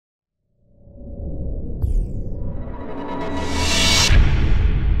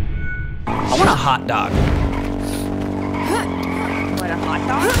I want a hot dog. Want a hot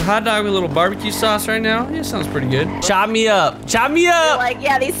dog? A hot dog with a little barbecue sauce right now? Yeah, sounds pretty good. Chop me up. Chop me You're up. like,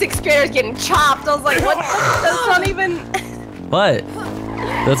 yeah, these 6th graders getting chopped. I was like, what? That's not even. What?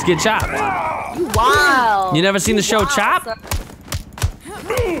 Let's get chopped. You wild. You never seen the show Chop?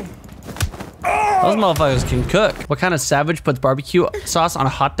 Those motherfuckers can cook. What kind of savage puts barbecue sauce on a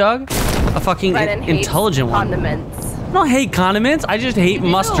hot dog? A fucking intelligent one. Condiments. I don't hate condiments. I just hate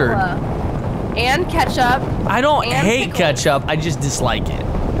mustard. And ketchup. I don't hate pickles. ketchup. I just dislike it.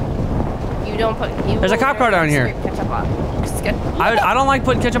 You don't put. There's a cop car down here. Ketchup on. I don't like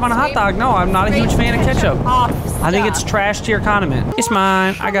putting ketchup on a hot dog. No, I'm not a huge fan of ketchup. I think it's trash tier condiment. It's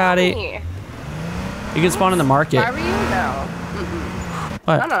mine. I got it. You can spawn in the market. Why were you? No.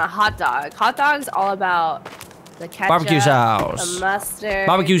 What? Not on a hot dog. Hot dog's all about the ketchup, Barbecue sauce. the mustard,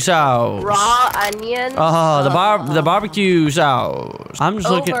 Barbecue sauce. raw onions. Oh, the barbecue sauce. I'm just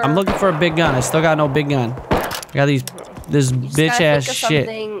looking. I'm looking for a big gun. I still got no big gun. I got this bitch ass shit.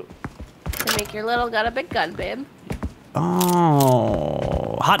 Something to make your little got a big gun, babe.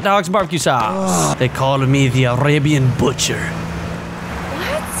 Oh, hot dogs, barbecue sauce. They call me the Arabian Butcher.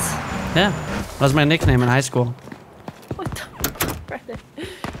 What? Yeah, that was my nickname in high school. What the?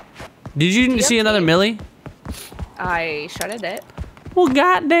 Did you see another Millie? I shredded it. Well,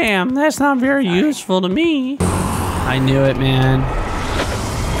 goddamn, that's not very useful to me. I knew it, man.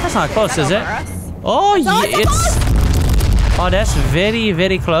 That's not close, is it? Oh, yeah, it's. Oh, that's very,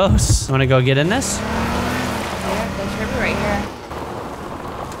 very close. You wanna go get in this? Yeah, they should be right here.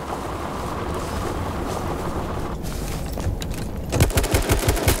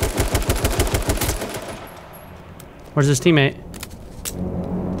 Where's his teammate?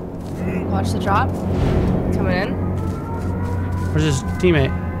 Watch the drop. Coming in. Where's his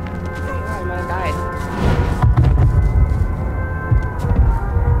teammate? I might have died.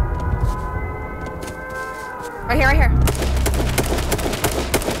 Right here, right here.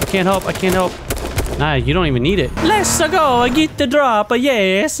 I can't help. I can't help. Nah, you don't even need it. Let's go get the drop.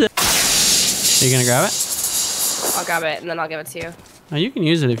 Yes. Are you gonna grab it? I'll grab it and then I'll give it to you. Oh, you can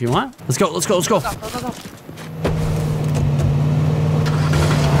use it if you want. Let's go. Let's go. Let's go. Go, go, go, go.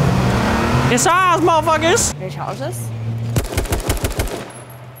 It's ours, motherfuckers. Can you challenge this?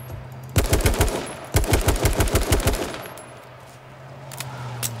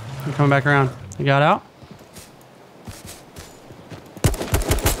 I'm coming back around. You got out?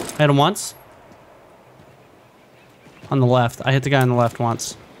 I hit him once. On the left. I hit the guy on the left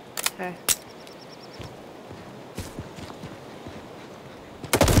once. Okay.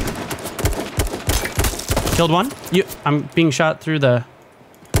 Killed one. I'm being shot through the...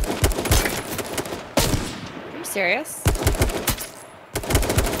 Are you serious?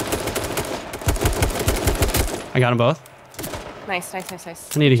 I got them both. Nice, nice, nice,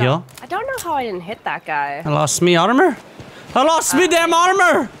 nice. I need a heal. I don't know how I didn't hit that guy. I lost me armor. I lost me damn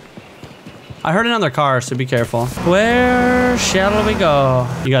armor. I heard another car, so be careful. Where shall we go?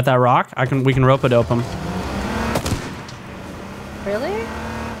 You got that rock? We can rope-a-dope him. Really?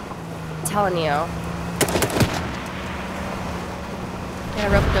 I'm telling you. Yeah,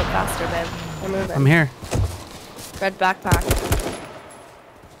 rope dope faster, babe. We're moving. I'm here. Red backpack.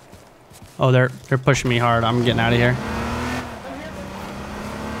 Oh, they're pushing me hard. I'm getting out of here.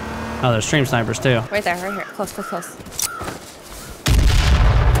 Oh, there's stream snipers too. Right there, right here. Close, close, close.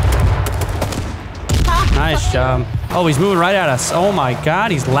 Nice job. Oh, he's moving right at us. Oh my god,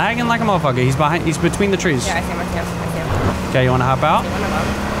 he's lagging like a motherfucker. He's between the trees. Yeah, I see him, I see him, I see him. Okay, you wanna hop out? One of them.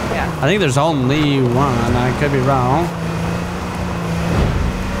 Yeah. I think there's only one. I could be wrong.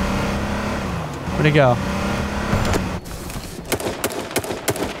 Where'd he go?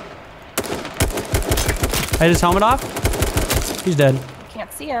 I hit his helmet off. He's dead.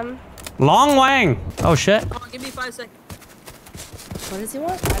 Can't see him. Long Wang. Oh shit. Oh, give me 5 seconds. What does he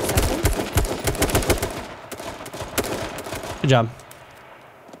want? 5 seconds? Good job.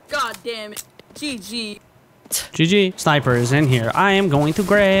 God damn it. GG. GG. Sniper is in here. I am going to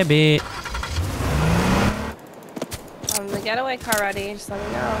grab it. The getaway car ready. Just let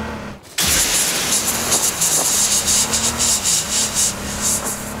me know.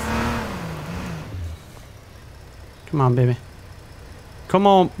 Come on, baby. Come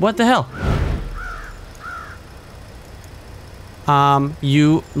on. What the hell?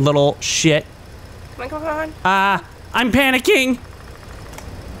 You little shit. Come on, come on, come on. I'm panicking.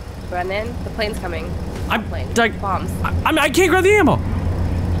 Run in. The plane's coming. I'm Plane. like, Bombs. I can't grab the ammo.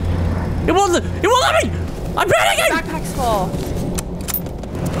 It won't let me. I'm panicking. Backpack's full.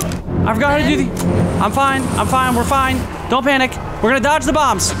 I forgot how to do the. I'm fine. We're fine. Don't panic. We're gonna dodge the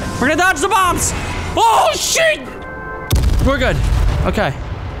bombs. Oh shit. We're good. Okay.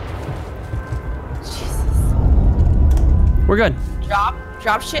 We're good.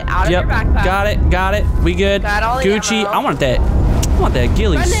 Drop shit out of your backpack. Got it. We good. Got all the Gucci. ammo. I want that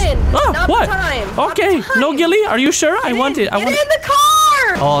ghillies. Brendan, not what? the time. Okay, Not the no time. ghillie. Are you sure? I want it. Get in the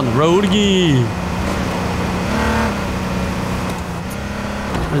car. On the road again.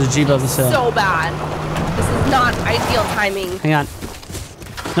 There's a Jeep up the hill. So bad. This is not ideal timing. Hang on.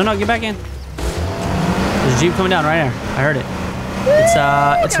 No, get back in. There's a Jeep coming down right here. I heard it.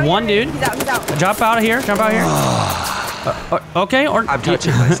 It's one dude. He's out. Jump out of here. Okay, or I'm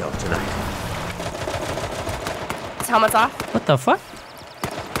touching myself tonight. His helmet's off. What the fuck?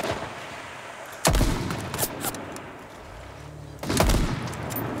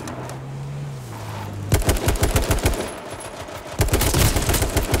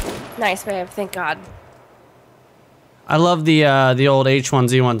 Nice, babe. Thank God. I love the old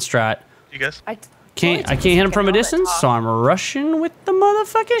H1Z1 strat. You guys? I can't hit him from a distance, so I'm rushing with the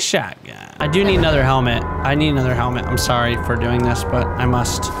motherfucking shotgun. I do need another helmet. I'm sorry for doing this, but I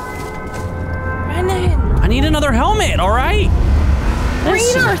must. Brendan. I need another helmet, all right?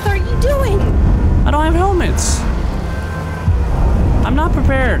 Green Earth, what are you doing? I don't have helmets. I'm not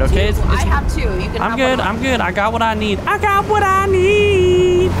prepared, okay? I have two. You can I'm have good. one. I'm good. I got what I need.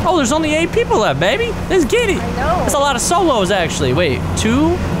 Oh, there's only 8 people left, baby. Let's get it. I know. That's a lot of solos, actually. Wait,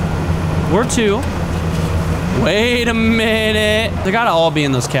 2? We're 2. Wait a minute. They gotta all be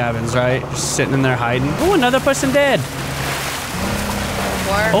in those cabins, right? Just sitting in there hiding. Oh, another person dead. 4.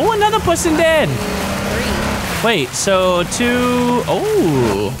 Oh, another person dead. 3. Wait, so 2.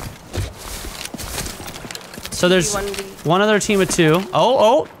 Oh. So there's one other team of 2.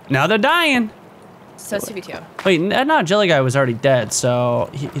 Oh, now they're dying. So it's 2v2. Wait, no, Jelly Guy was already dead, so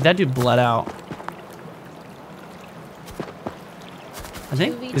that dude bled out. I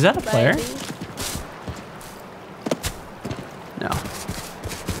think, is that a player? No.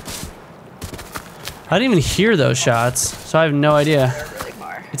 I didn't even hear those shots, so I have no idea. They're really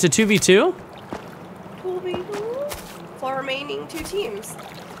far. It's a 2v2? 2v2. 4 remaining 2 teams.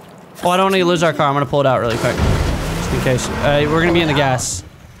 Oh, I don't want to lose our car. I'm going to pull it out really quick. Just in case. We're going to be in the gas.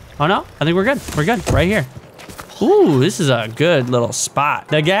 Oh, no. I think we're good. We're good. Right here. Ooh, this is a good little spot.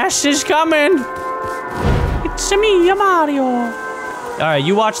 The gas is coming. It's me, Mario. All right,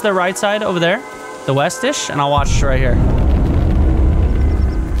 you watch the right side over there, the west-ish, and I'll watch right here.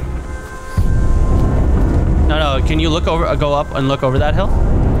 No, can you look over, go up and look over that hill?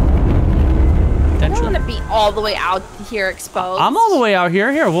 I don't want to be all the way out here exposed. I'm all the way out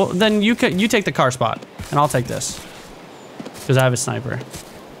here. Here, well, then you take the car spot, and I'll take this. Because I have a sniper.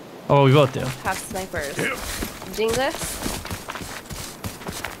 Oh, we both do. Have snipers. Dingus.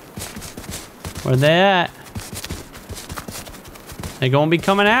 Where they at? They gonna be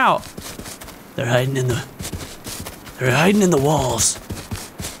coming out. They're hiding in the walls.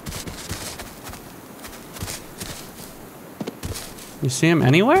 You see them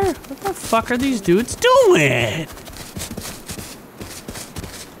anywhere? What the fuck are these dudes doing?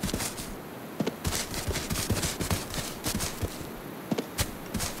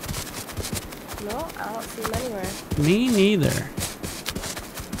 No, I don't see them anywhere. Me neither.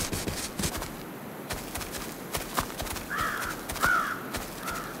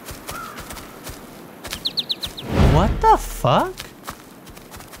 What the fuck?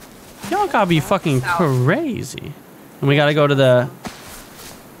 Y'all gotta be fucking crazy. And we gotta go to the...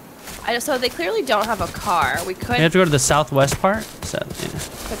 So they clearly don't have a car. We could We have to go to the southwest part? So,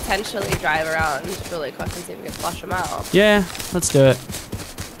 potentially drive around really quick and see if we can flush them out. yeah, let's do it.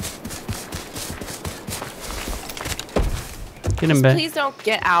 Get him back. Please don't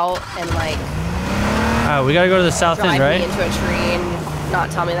get out and like Alright, we gotta go to the south drive end, right? me into a tree and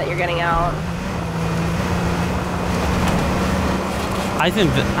not tell me that you're getting out. I think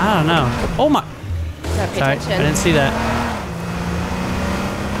that, I don't know. Oh my, Gotta pay sorry, attention. I didn't see that.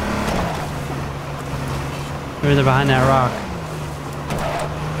 Maybe they're behind that rock.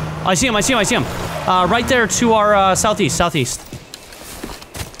 I see him. Right there to our southeast.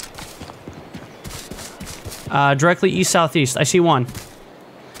 Directly east-southeast. I see one.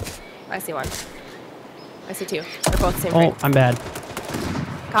 I see one. I see 2. They're both the same Oh, frame. I'm bad.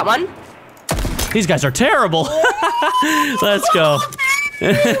 Got one. These guys are terrible. Let's go.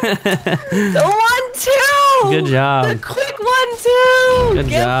 The 1-2. Good job. The quick 1-2. Good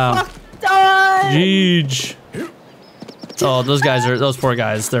job. Fucked on. Jeej. Oh, those poor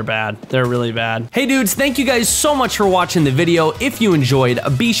guys, they're bad. They're really bad. Hey dudes, thank you guys so much for watching the video. If you enjoyed,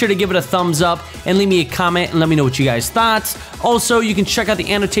 be sure to give it a thumbs up and leave me a comment and let me know what you guys thought. Also, you can check out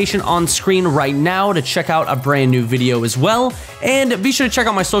the annotation on screen right now to check out a brand new video as well. And be sure to check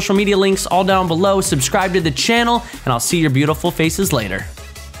out my social media links all down below. Subscribe to the channel, and I'll see your beautiful faces later.